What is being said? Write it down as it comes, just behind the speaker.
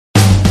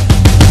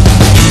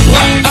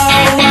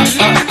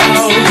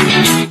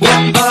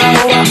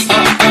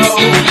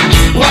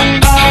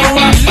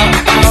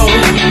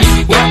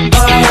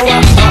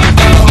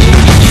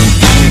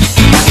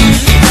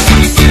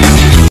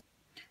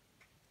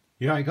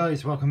Alright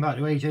guys, welcome back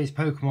to AJ's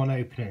Pokemon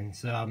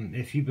openings.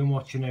 If you've been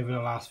watching over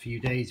the last few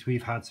days,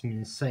 we've had some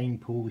insane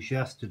pulls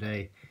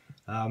yesterday.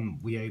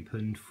 We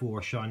opened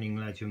 4 Shining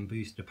Legend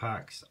booster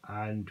packs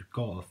and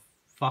got a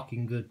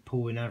fucking good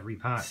pull in every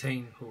pack.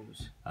 Insane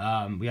pulls.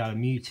 We had a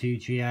Mewtwo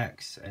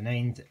GX, an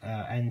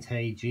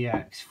Entei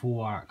GX,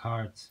 4 art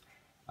cards.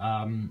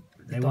 The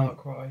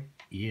Darkrai.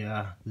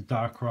 Yeah, the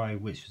Darkrai,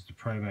 which was the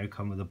promo,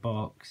 come with a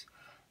box.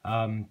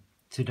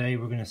 Today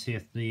we're going to see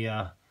if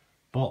the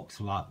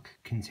box luck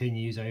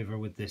continues over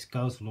with this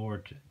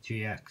Guzzlord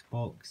Gx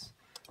Box.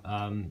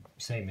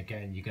 Same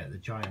again, you get the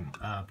giant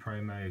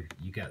promo,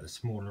 you get the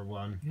smaller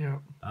one. Yeah.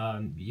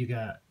 You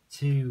get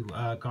two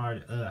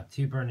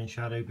Burning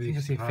Shadow booster I think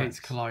I see packs. Fates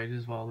Collide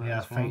as well. Yeah,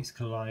 Fates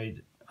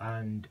Collide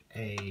and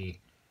a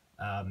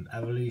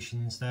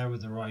Evolutions there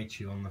with the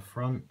Raichu on the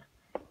front.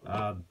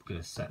 I'm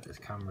gonna set this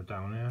camera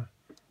down here.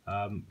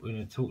 We're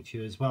gonna talk to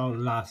you as well.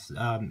 In last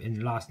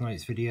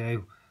night's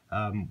video,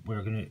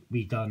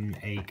 we done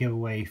a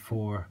giveaway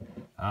for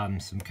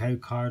some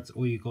code cards.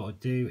 All you got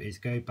to do is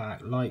go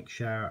back, like,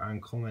 share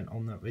and comment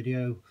on that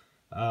video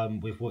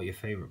with what your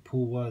favorite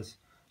pool was,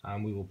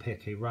 and we will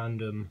pick a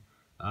random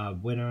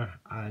winner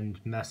and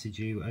message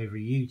you over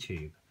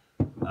YouTube.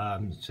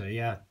 So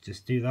yeah,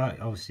 just do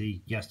that.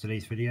 Obviously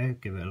yesterday's video,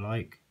 give it a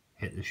like,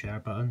 hit the share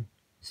button,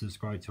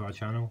 subscribe to our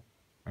channel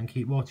and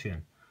keep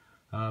watching.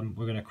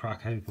 We're gonna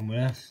crack open with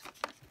this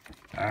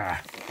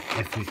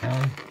if we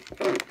can.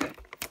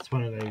 It's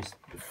one of those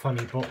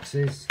funny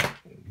boxes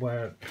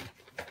where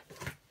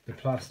the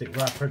plastic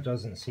wrapper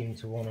doesn't seem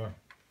to want to...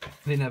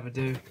 They never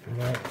do.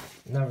 No,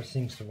 never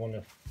seems to want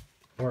to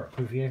work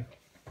with you.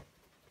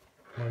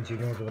 Mind you,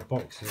 know that the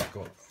box has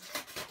got...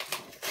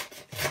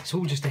 It's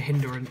all just a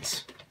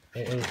hindrance.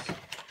 It is.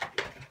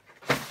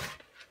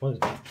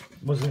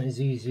 Wasn't as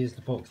easy as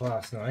the box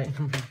last night,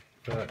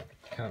 but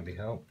can't be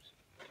helped.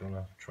 Do you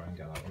want to try and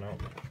get that one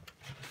out?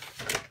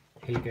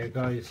 Here you go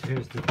guys,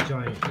 here's the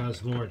giant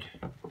Guzzlord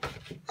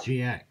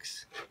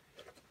GX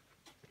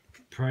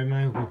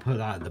promo. We'll put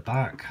that at the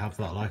back, have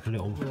that like a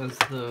little... There's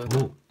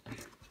the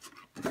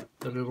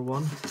little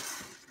one.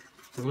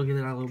 So look at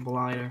that little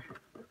glider.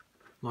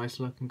 Nice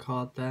looking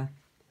card there.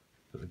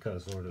 Put the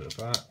Guzzlord at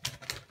the back.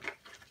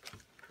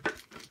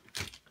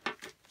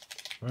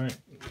 Right.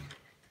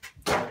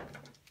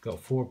 Got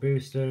 4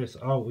 boosters.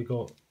 Oh, we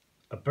got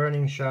a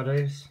Burning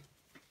Shadow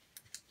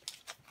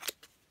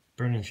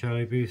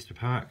booster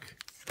pack.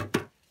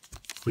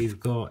 We've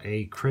got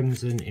a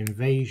Crimson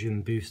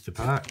Invasion booster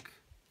pack,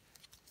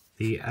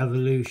 the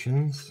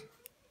Evolutions,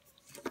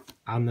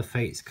 and the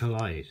Fates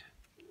Collide.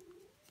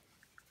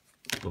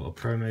 Got a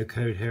promo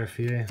code here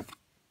for you.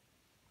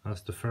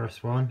 That's the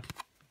first one.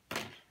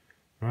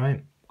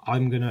 Right,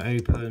 I'm gonna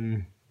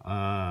open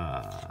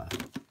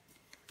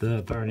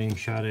the Burning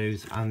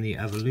Shadows and the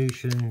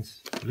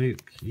Evolutions.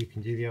 Luke, you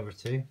can do the other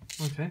 2.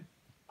 Okay.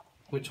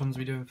 Which ones are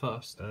we doing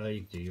first?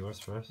 You do yours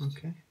first.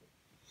 Okay.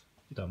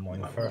 Done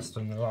mine first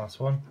and the last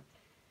one.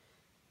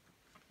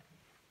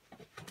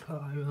 Put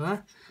that over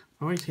there.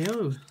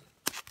 Rightio.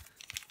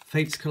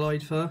 Fates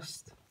Collide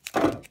first.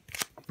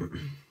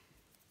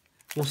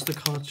 What's the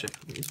card check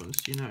on these ones,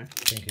 do you know? I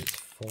think it's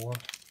 4.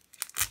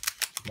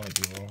 Might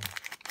be wrong.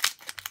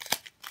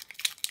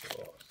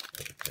 Oh,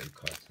 put the code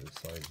card to the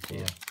side as well.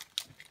 Yeah.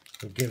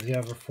 We'll give the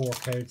other 4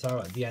 codes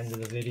out at the end of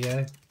the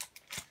video,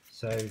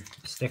 so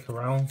stick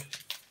around.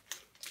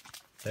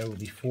 There will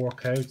be 4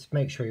 codes.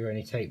 Make sure you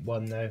only take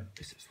 1 though.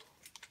 This is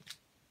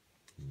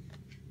 4.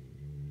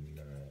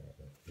 No.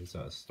 Is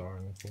that a star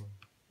in the corner?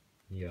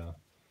 Yeah.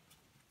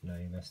 No,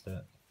 you missed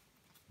it.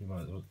 You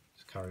might as well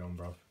just carry on,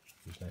 bruv.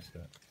 You missed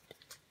it.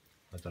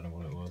 I don't know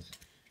what it was.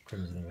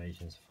 Crimson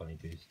Invasion's a funny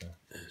booster.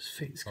 It's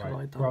Fates Collide.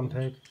 Right,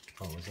 Grumpig.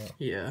 What was it?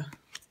 Yeah.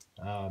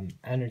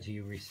 Energy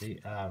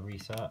reset.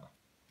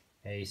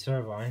 A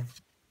Servine.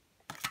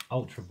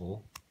 Ultra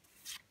Ball.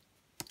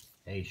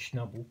 A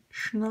Schnubble.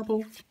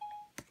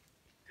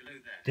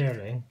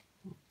 Deerling.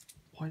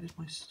 Why did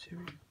my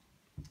stereo?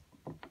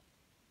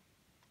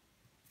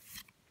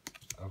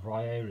 A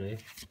Riolu.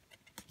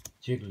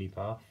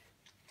 Jigglypuff.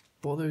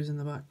 What are those in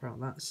the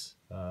background? That's...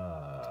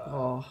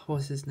 oh,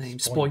 what's his name?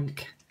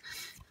 Spoink.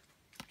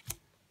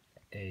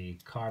 A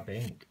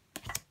Carbink.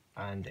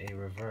 And a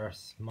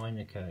reverse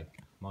Minako.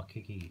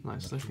 Makiki.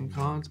 Nice looking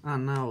card.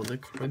 And now the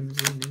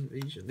Crimson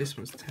Invasion. This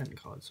one's 10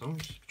 cards, so I'm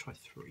just try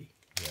 3.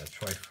 Yeah,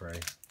 try 3.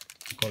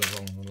 Got it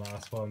wrong on the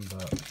last one,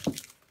 but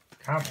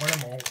can't win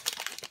them all.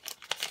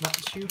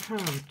 That you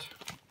can't.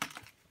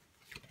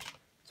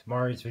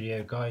 Tomorrow's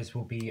video, guys,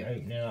 will be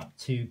opening up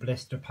 2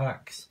 blister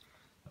packs.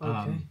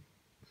 Okay.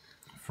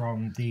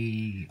 From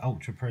the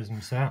Ultra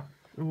Prism set.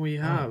 We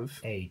have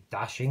a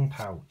Dashing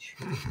Pouch,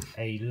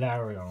 a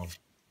Larion,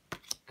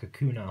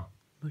 Kakuna,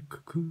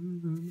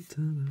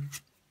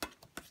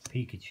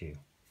 Pikachu,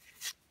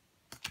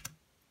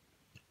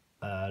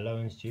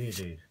 Lowen's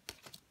Geodude,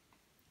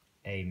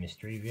 a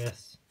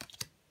Mischievous,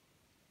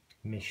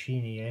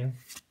 Machinio,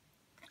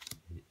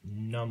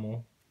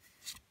 Nummel,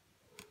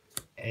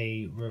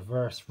 a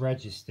reverse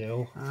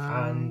Registeel,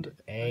 and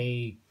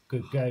a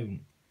Go-Go.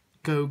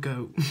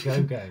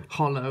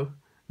 Hollow.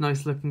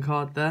 Nice looking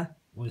card there.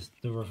 Was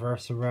the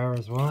reverse a rare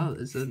as well? Oh,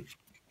 there's an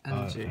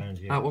energy.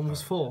 Energy. That one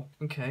was 4.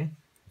 Okay.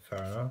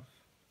 Fair enough.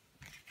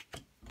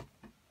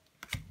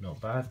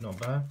 Not bad, not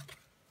bad.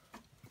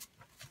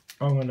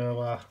 I'm going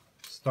to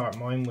start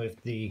mine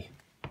with the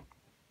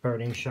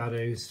Burning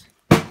Shadows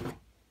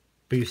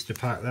booster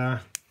pack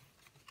there.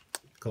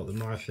 Got the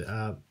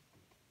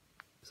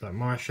is that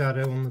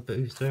Marshadow on the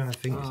booster? I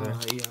think so.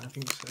 Yeah, I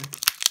think so.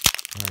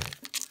 Right.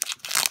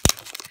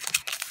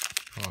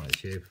 Oh,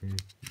 it's open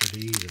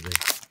really easily.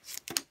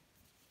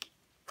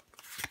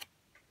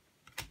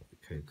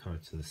 Code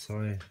card to the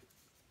side.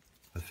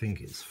 I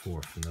think it's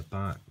 4 from the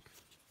back.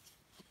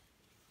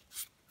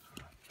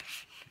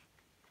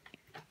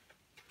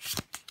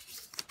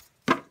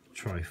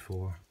 Try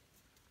 4.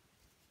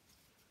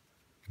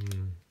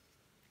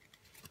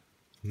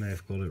 May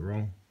have got it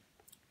wrong.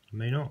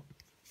 May not.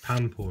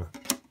 Pampor,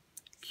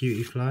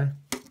 Cutiefly,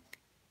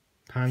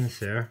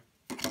 Pansear,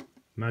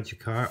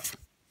 Magikarp,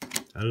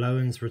 a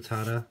Lowen's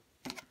Rattata,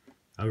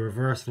 a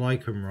reverse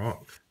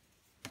Lycanroc,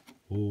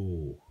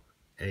 ooh,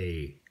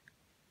 a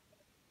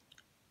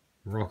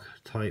Rock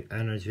type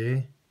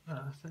Energy,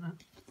 Earth,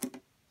 innit?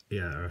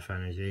 Yeah, Earth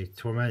Energy,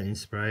 Tormenting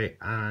Spray,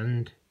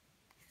 and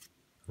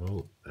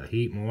a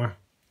Heatmore,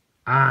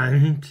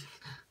 and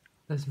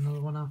there's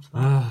another one after that.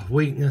 Oh,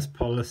 Weakness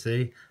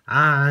Policy,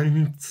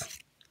 and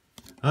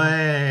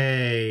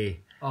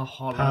hey,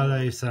 Hollow.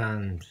 Palo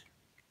Sand.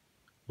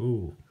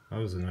 Ooh, that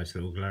was a nice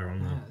little glare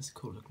on that. Yeah, it's a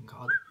cool looking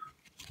card.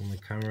 On the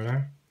camera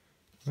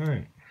there.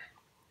 Right,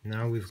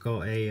 now we've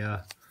got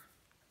a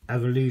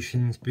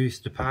Evolutions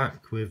booster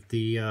pack with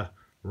the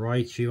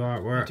Raichu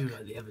artwork. I do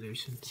like the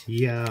Evolutions.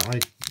 Yeah,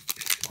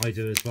 I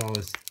do as well.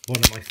 It's one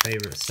of my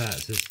favourite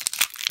sets. There's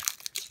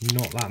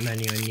not that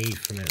many I need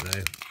from it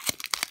though.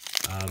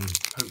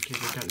 Hopefully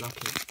we get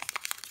lucky.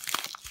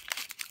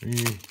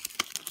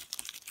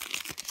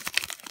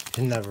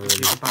 Can never really.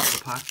 It's about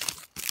the pack.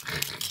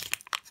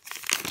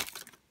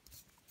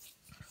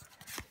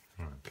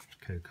 Right,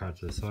 code card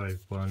to the side.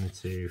 1,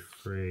 2,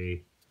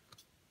 3.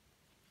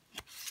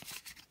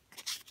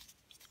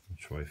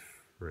 Try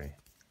 3.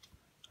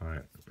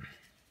 Alright.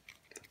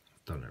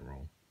 I've done it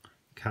wrong.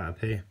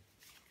 Caterpie.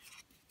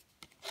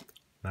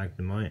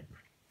 Magnemite.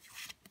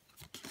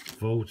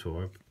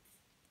 Voltorb.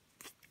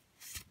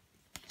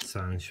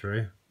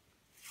 Sandshrew.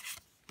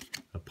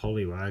 A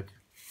Poliwag.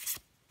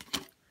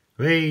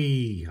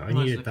 Hey, I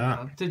needed that.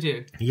 Card. Did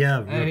you?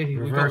 Yeah, hey,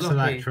 reverse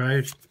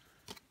Electrode,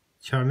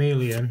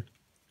 Charmeleon,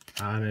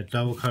 and a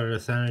double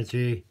colourless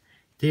Energy,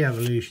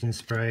 de-evolution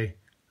spray,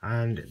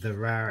 and the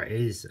rare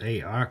is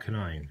a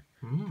Arcanine.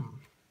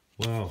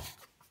 Well,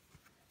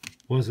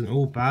 wasn't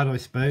all bad, I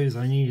suppose.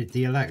 I needed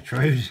the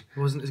Electrode. It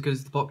wasn't as good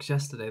as the box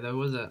yesterday, though,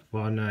 was it?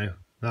 Well, no,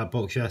 that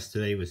box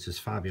yesterday was just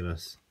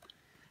fabulous.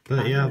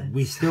 But yeah,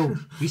 we still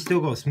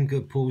got some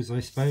good pulls, I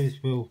suppose.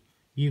 Well,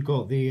 you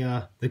got the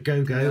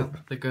Go-Go.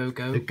 Yep, the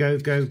Go-Go. The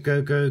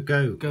Go-Go.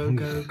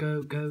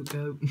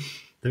 Go.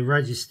 The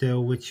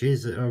Registeel, which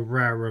is a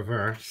rare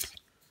reverse.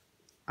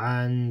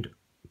 And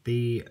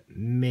the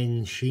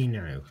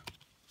Minchino,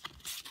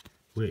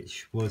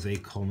 which was a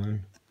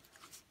common.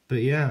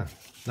 But yeah,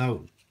 that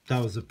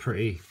was a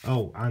pretty...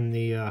 Oh, and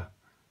the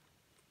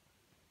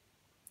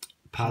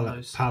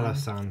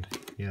Palisand.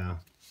 Yeah.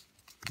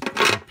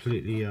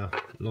 Completely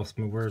lost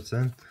my words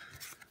then.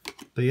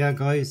 But yeah,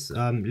 guys,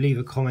 leave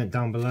a comment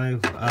down below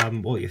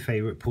what your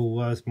favourite pull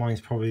was.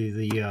 Mine's probably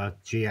the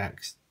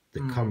GX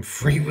that come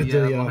free with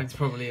mine's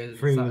probably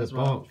free with the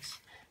well. box.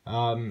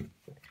 But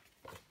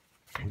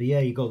yeah,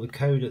 you got the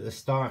code at the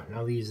start.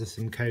 Now these are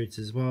some codes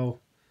as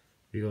well.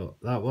 You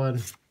got that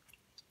one,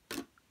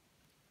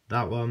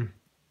 that one,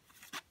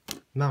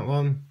 that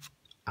one,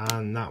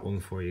 and that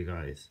one for you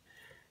guys.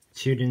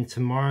 Tune in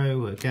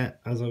tomorrow again.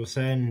 As I was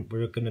saying,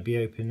 we're going to be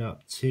opening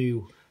up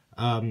 2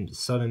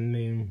 Sun and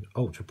Moon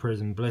Ultra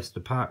Prism blister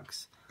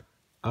packs.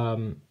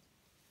 So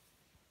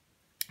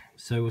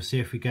we'll see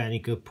if we get any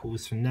good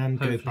pulls from them.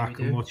 Hopefully go back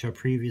and watch our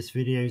previous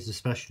videos,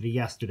 especially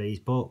yesterday's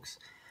box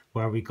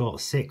where we got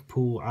sick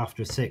pull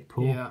after sick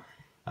pull. Yeah.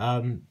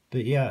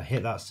 But yeah,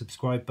 hit that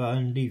subscribe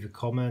button, leave your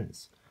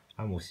comments,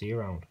 and we'll see you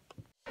around.